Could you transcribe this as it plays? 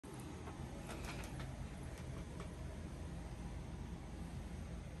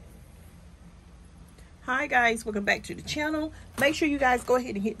Hi guys, welcome back to the channel. Make sure you guys go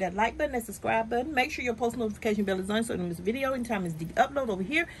ahead and hit that like button, that subscribe button. Make sure your post notification bell is on so you don't miss a video anytime it's upload over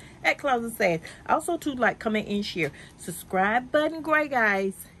here at Closet of SaSS. Also to like, comment, and share. Subscribe button gray,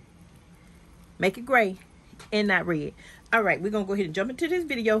 guys. Make it gray and not red. Alright, we're gonna go ahead and jump into this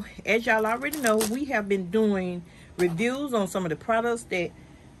video. As y'all already know, we have been doing reviews on some of the products that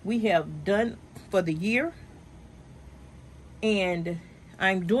we have done for the year. And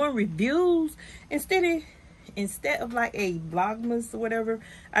I'm doing reviews instead of like a vlogmas or whatever.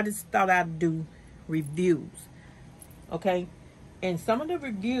 I just thought I'd do reviews, okay? And some of the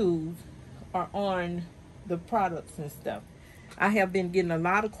reviews are on the products and stuff. I have been getting a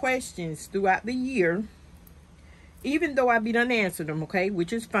lot of questions throughout the year, even though I be done answered them, okay,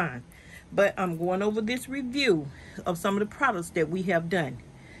 which is fine. But I'm going over this review of some of the products that we have done,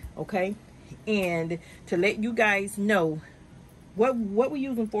 okay? And to let you guys know what we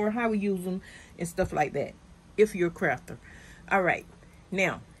use them for, how we use them, and stuff like that, if you're a crafter. All right,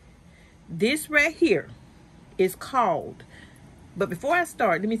 now this right here is called, but before I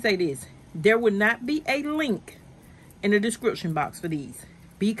start, let me say this: there will not be a link in the description box for these,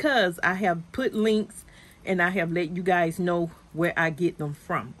 because I have put links and I have let you guys know where I get them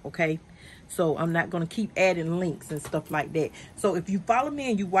from, okay? So I'm not going to keep adding links and stuff like that. So if you follow me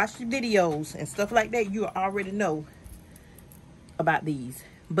and you watch the videos and stuff like that, you already know about these.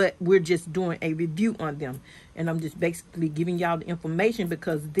 But we're just doing a review on them, and I'm just basically giving y'all the information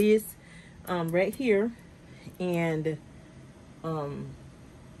because this right here and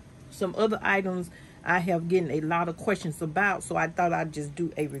some other items I have getting a lot of questions about, so I thought I'd just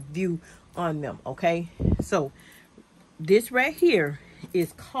do a review on them, okay? So this right here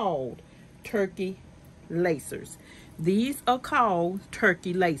is called turkey lacers. These are called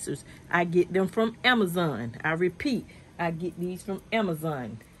turkey lacers. I get them from Amazon. I repeat, I get these from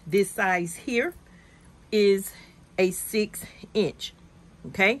Amazon. This size here is a 6-inch,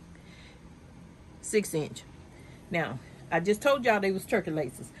 okay? 6-inch. Now, I just told y'all they was turkey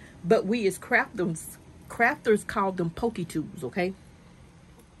laces, but we as crafters call them Pokey Tools, okay?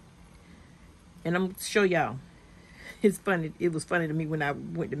 And I'm gonna show y'all. It's funny. It was funny to me when I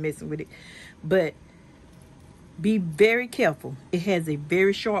went to messing with it, but be very careful. It has a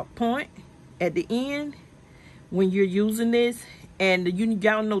very sharp point at the end when you're using this, and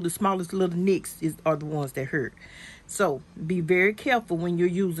y'all know the smallest little nicks are the ones that hurt. So be very careful when you're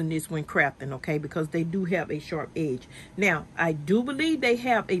using this when crafting, okay? Because they do have a sharp edge. Now, I do believe they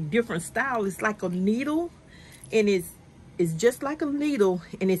have a different style. It's like a needle, and it's just like a needle,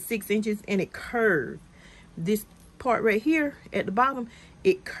 and it's 6 inches, and it curves. This part right here at the bottom,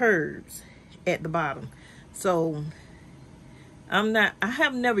 it curves at the bottom. So I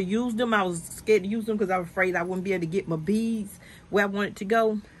have never used them. I was scared to use them because I was afraid I wouldn't be able to get my beads where I wanted to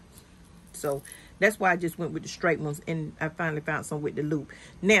go. So that's why I just went with the straight ones, and I finally found some with the loop.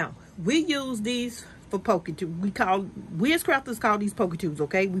 Now, we use these for Pokey Tool. We as crafters call these Pokey Tools,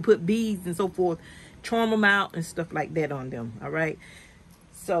 okay? We put beads and so forth, charm them out and stuff like that on them, all right?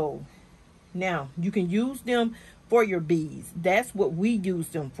 So now you can use them for your beads. That's what we use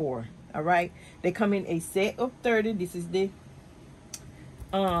them for, all right? They come in a set of 30. This is the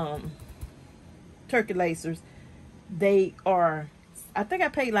turkey lacers. They are, I think I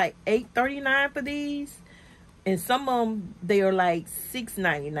paid like $8.39 for these, and some of them they are like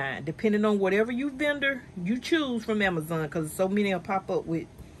 $6.99, depending on whatever vendor you choose from Amazon, because so many will pop up with,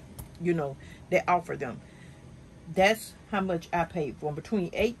 you know, they offer them. That's how much I paid for them,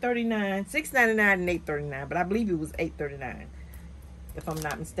 between $8.39, $6.99 and $8.39, but I believe it was $8.39 if I'm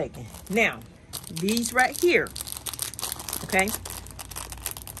not mistaken. Now these right here, okay,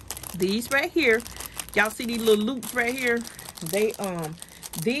 these right here, y'all see these little loops right here?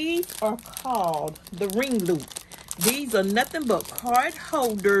 These are called the ring loop. These are nothing but card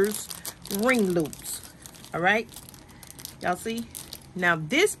holders ring loops, all right? Y'all see? Now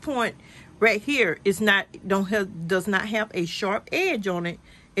this point right here is does not have a sharp edge on it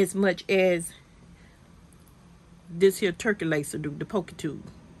as much as this here turkey lacer do, the Pokey Tool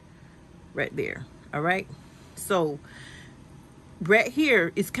right there, all right? So right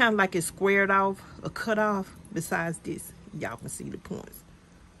here, it's kind of like it's squared off or cut off. Besides this, y'all can see the points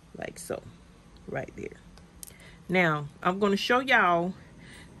like so right there. Now I'm going to show y'all.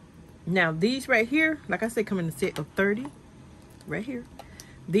 Now these right here, like I said, come in a set of 30 right here.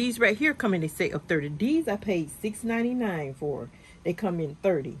 These right here come in a set of 30. These I paid $6.99 for. They come in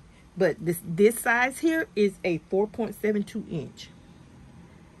 30, but this size here is a 4.72 inch,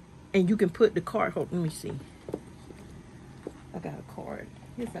 and you can put the card hold. Let me see. I got a card.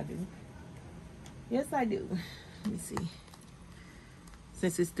 Yes, I do. Yes, I do. Let me see.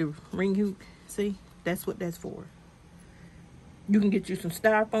 Since it's the ring hoop, see? That's what that's for. You can get you some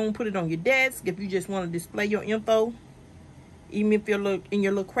styrofoam, put it on your desk if you just want to display your info. Even if you're in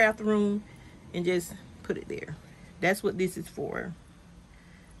your little craft room, and just put it there. That's what this is for.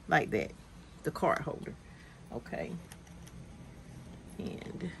 Like that. The card holder. Okay.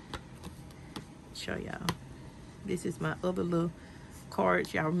 And show y'all. This is my other little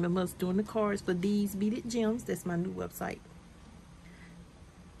cards. Y'all remember us doing the cards for These Beaded Gems. That's my new website.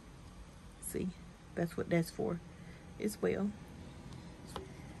 See, that's what that's for as well.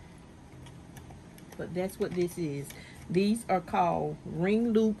 But that's what this is. These are called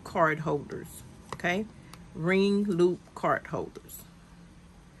ring loop card holders. Okay, ring loop card holders.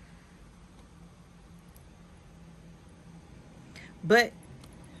 But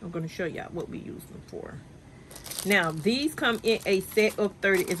I'm going to show y'all what we use them for. Now, these come in a set of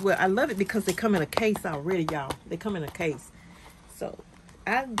 30 as well. I love it because they come in a case already, y'all. They come in a case. So,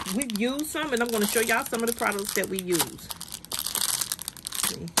 we've used some, and I'm going to show y'all some of the products that we use.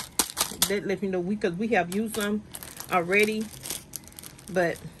 See? That lets me know because we have used some already.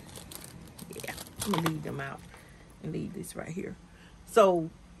 But, yeah, I'm going to leave them out and leave this right here. So,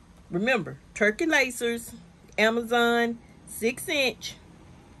 remember, turkey lacers, Amazon, 6-inch,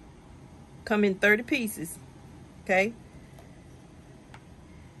 come in 30 pieces. Okay,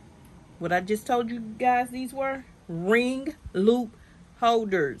 what I just told you guys these were ring loop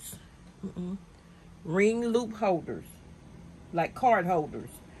holders. Ring loop holders, like card holders.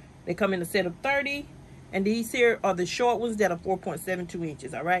 They come in a set of 30, and these here are the short ones that are 4.72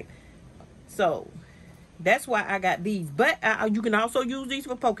 inches. All right, so that's why I got these. But you can also use these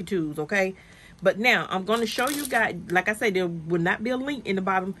for Pokey Tools. Okay, but now I'm going to show you guys. Like I said, there will not be a link in the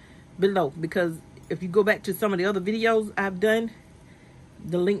bottom below, because if you go back to some of the other videos I've done,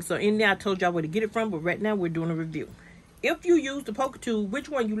 the links are in there. I told y'all where to get it from, but right now we're doing a review. If you use the Pokey Tool, which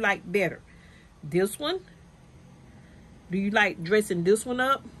one you like better? This one? Do you like dressing this one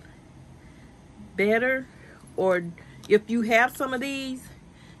up better? Or if you have some of these,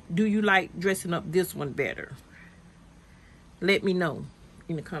 do you like dressing up this one better? Let me know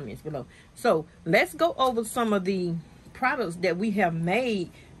in the comments below. So let's go over some of the products that we have made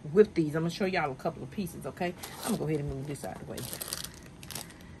with these. I'm gonna show y'all a couple of pieces. Okay, I'm gonna go ahead and move this out of the way.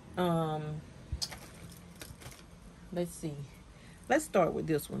 Let's see, let's start with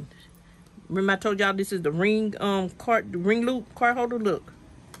this one. Remember I told y'all this is the ring loop card holder. Look,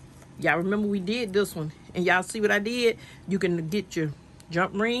 y'all remember we did this one, and y'all see what I did. You can get your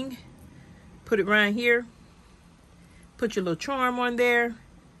jump ring, put it right here, put your little charm on there,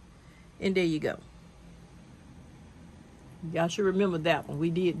 and there you go. Y'all should remember that one. We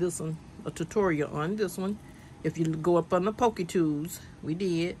did this one, a tutorial on this one. If you go up on the Pokey Tools, we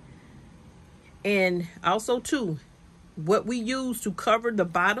did. And also too, what we use to cover the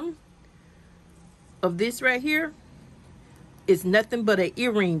bottom of this right here is nothing but an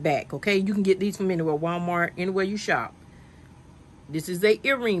earring back. Okay, you can get these from anywhere, Walmart, anywhere you shop. This is a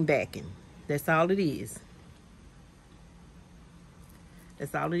earring backing. That's all it is.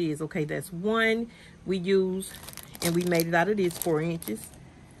 That's all it is. Okay, that's one we use. And we made it out of this 4 inches.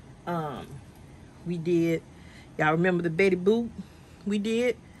 We did, y'all remember the Betty Boop we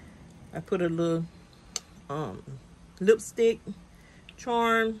did? I put a little lipstick,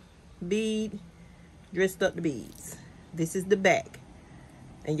 charm, bead, dressed up the beads. This is the back.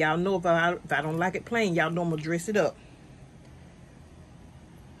 And y'all know if I don't like it plain, y'all know I'm gonna dress it up.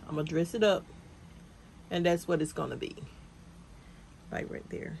 I'm gonna dress it up. And that's what it's gonna be. Right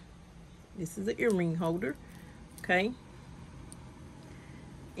there. This is an earring holder. Okay,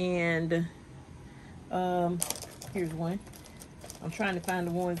 and here's one. I'm trying to find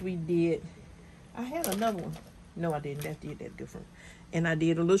the ones we did. I had another one. No, I didn't. That did that different. And I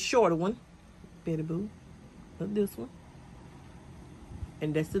did a little shorter one. Betty Boo. Look, this one.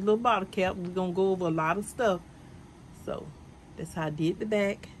 And that's the little bottle cap. We're gonna go over a lot of stuff. So that's how I did the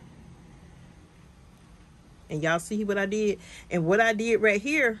back. And y'all see what I did. And what I did right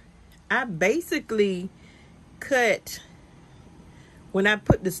here, I basically cut when I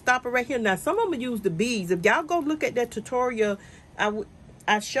put the stopper right here. Now some of them use the beads. If y'all go look at that tutorial,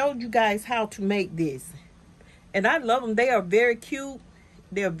 I showed you guys how to make this, and I love them. They are very cute.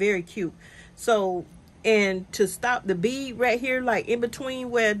 They're very cute. So, and to stop the bead right here, like in between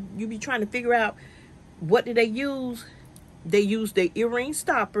where you be trying to figure out what did they use, they use the earring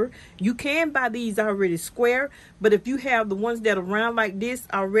stopper. You can buy these already square, but if you have the ones that are round like this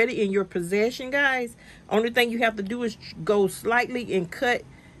already in your possession, guys, only thing you have to do is go slightly and cut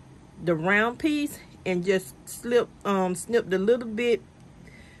the round piece and just snip the little bit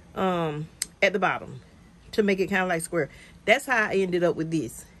at the bottom to make it kind of like square. That's how I ended up with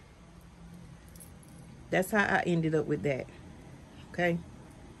this. That's how I ended up with that. Okay,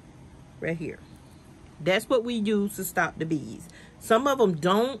 right here. That's what we use to stop the beads. Some of them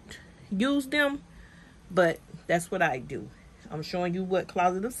don't use them, but that's what I do. I'm showing you what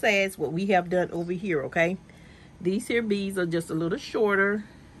Closet of SaSS, what we have done over here, okay? These here beads are just a little shorter.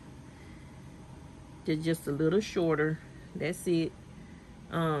 They're just a little shorter. That's it.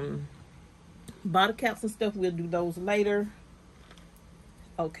 Bottle caps and stuff, we'll do those later.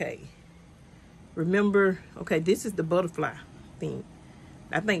 Okay. Remember, okay, this is the butterfly thing.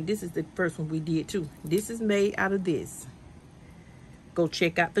 I think this is the first one we did too. This is made out of this. Go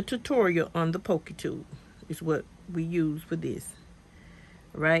check out the tutorial on the Pokey Tool. It's what we use for this.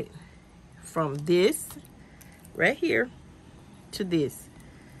 Right? From this right here to this.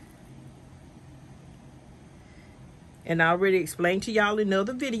 And I already explained to y'all in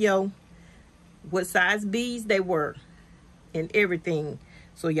another video what size beads they were and everything.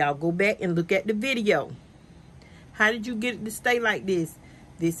 So y'all go back and look at the video. How did you get it to stay like this?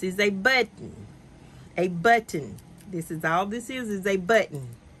 This is a button. A button. This is all this is a button.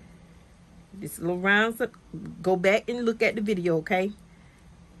 This little round. Go back and look at the video, okay?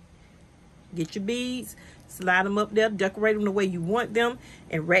 Get your beads. Slide them up there. Decorate them the way you want them.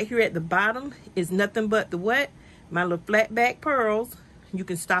 And right here at the bottom is nothing but the what? My little flat back pearls. You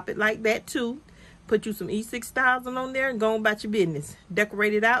can stop it like that too. Put you some E6000 on there and go on about your business.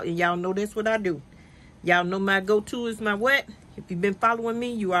 Decorate it out, and y'all know that's what I do. Y'all know my go-to is my what? If you've been following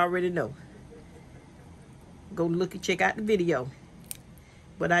me, you already know. Go look and check out the video.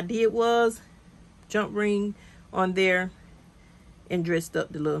 What I did was jump ring on there and dressed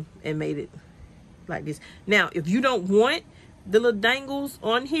up the little and made it like this. Now, if you don't want the little dangles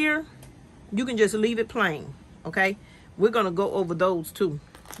on here, you can just leave it plain, okay? We're going to go over those too.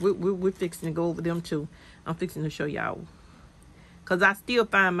 We're fixing to go over them too. I'm fixing to show y'all. Because I still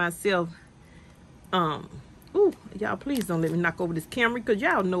find myself, ooh, y'all please don't let me knock over this camera, because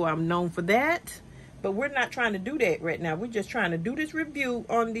y'all know I'm known for that. But we're not trying to do that right now. We're just trying to do this review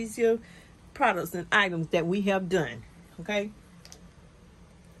on these here products and items that we have done. Okay.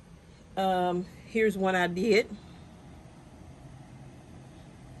 Here's one I did.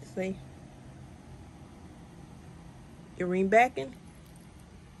 See? Earring backing.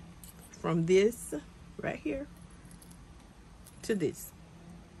 From this right here to this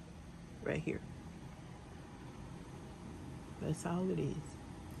right here. That's all it is.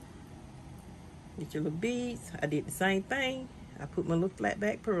 Get your little beads. I did the same thing. I put my little flat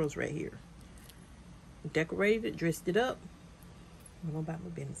back pearls right here. Decorated it, dressed it up. I'm about my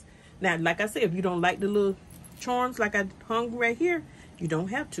business. Now, like I said, if you don't like the little charms like I hung right here, you don't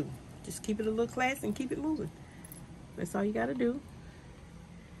have to. Just keep it a little classy and keep it moving. That's all you got to do.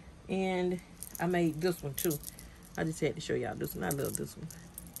 And I made this one too. I just had to show y'all this one. I love this one.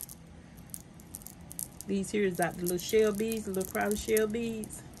 These here is like the little shell beads, the little crowded shell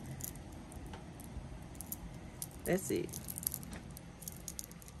beads. That's it.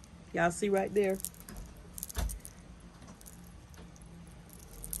 Y'all see right there?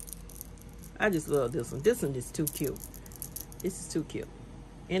 I just love this one. This one is too cute. This is too cute.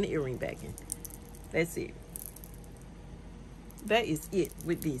 And the earring backing. That's it. That is it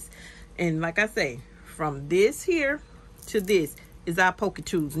with this. And like I say, from this here to this is our Pokey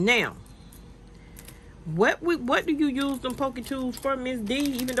Tools. Now, what do you use them Pokey Tools for, Miss D?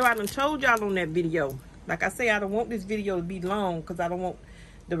 Even though I done told y'all on that video. Like I say, I don't want this video to be long because I don't want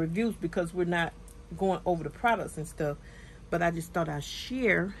the reviews, because we're not going over the products and stuff. But I just thought I'd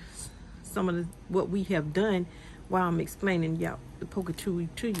share some of what we have done while I'm explaining y'all the Pokey Tool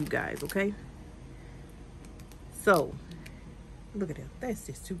to you guys, okay? So, look at that. That's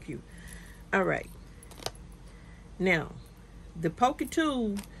just too cute. All right. Now, the Pokey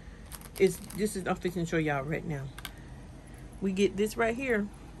Tool is, I'm fixing to show y'all right now. We get this right here.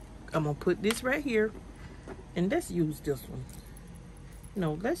 I'm going to put this right here. And let's use this one.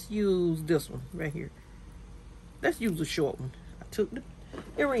 No, let's use this one right here. Let's use a short one. I took the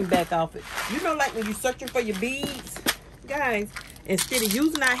earring back off it. You know, like when you're searching for your beads, guys, instead of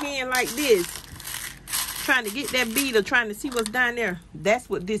using our hand like this, trying to get that bead or trying to see what's down there, that's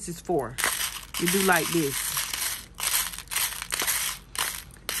what this is for. You do like this.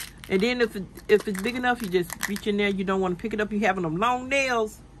 And then if it's big enough, you just reach in there. You don't want to pick it up. You having them long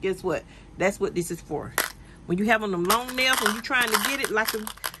nails. Guess what? That's what this is for. When you having them long nails, when you trying to get it, like doing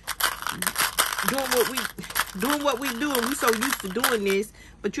what we do, and we so used to doing this,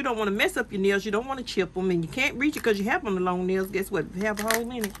 but you don't want to mess up your nails. You don't want to chip them, and you can't reach it because you have on the long nails. Guess what? They have a hole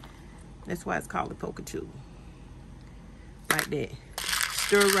in it. That's why it's called a Pokey Tool. Like that.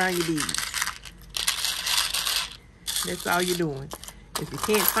 Stir around your beads. That's all you're doing. If you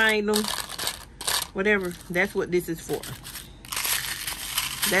can't find them, whatever. That's what this is for.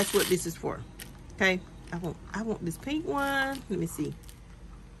 That's what this is for. Okay, I want this pink one. Let me see.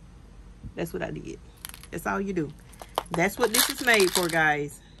 That's what I did. That's all you do. That's what this is made for,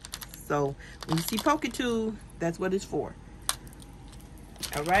 guys. So when you see Pokey Tool, that's what it's for.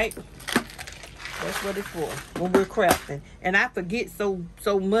 All right, that's what it's for when we're crafting. And I forget so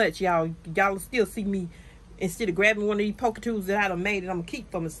much, y'all. Y'all still see me, instead of grabbing one of these Pokey Tools that I done made and I'm gonna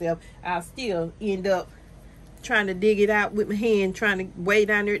keep for myself, I'll still end up trying to dig it out with my hand, trying to way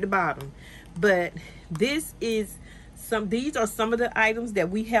down there at the bottom. But this is these are some of the items that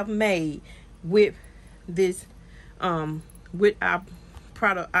we have made with this with our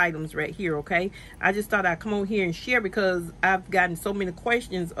product items right here. Okay, I just thought I'd come on here and share because I've gotten so many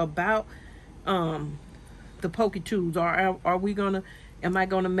questions about the Pokey Tools. Are we gonna, am I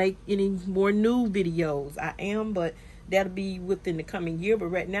gonna make any more new videos? I am, but that'll be within the coming year. But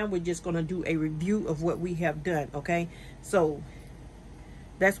right now we're just gonna do a review of what we have done. Okay, so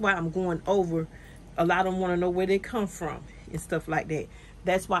that's why I'm going over. A lot of them want to know where they come from and stuff like that.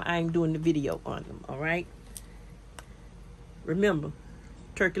 That's why I'm doing the video on them. All right, remember,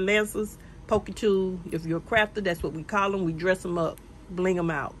 turkey lancers, Pokey Tool. If you're a crafter, that's what we call them. We dress them up, bling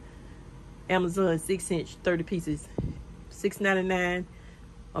them out. Amazon 6-inch, 30 pieces, $6.99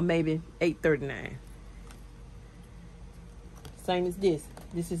 or maybe $8.39. Same as this.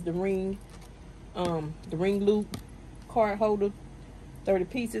 This is the ring loop card holder, 30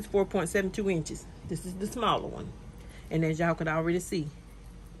 pieces, 4.72 inches. This is the smaller one. And as y'all could already see,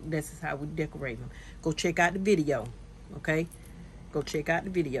 this is how we decorate them. Go check out the video, okay? Go check out the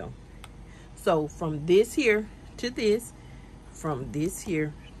video. So from this here to this, from this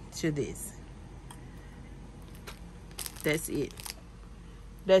here to this, that's it.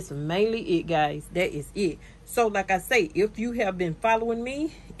 That's mainly it, guys. That is it. So like I say, if you have been following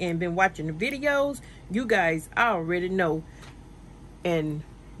me and been watching the videos, you guys already know and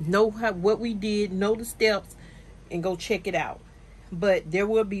know what we did, know the steps, and go check it out. But there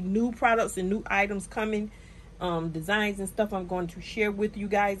will be new products and new items coming, designs and stuff I'm going to share with you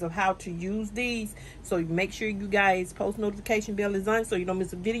guys of how to use these. So make sure you guys post notification bell is on so you don't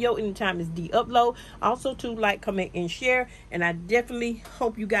miss a video anytime it's de-upload. Also to like, comment, and share. And I definitely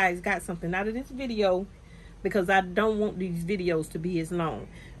hope you guys got something out of this video, because I don't want these videos to be as long.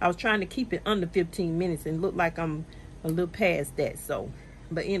 I was trying to keep it under 15 minutes and look like I'm a little past that. So,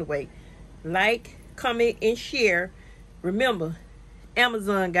 but anyway, like, comment, and share. Remember,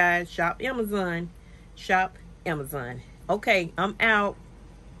 Amazon, guys. Shop Amazon. Shop Amazon. Okay, I'm out.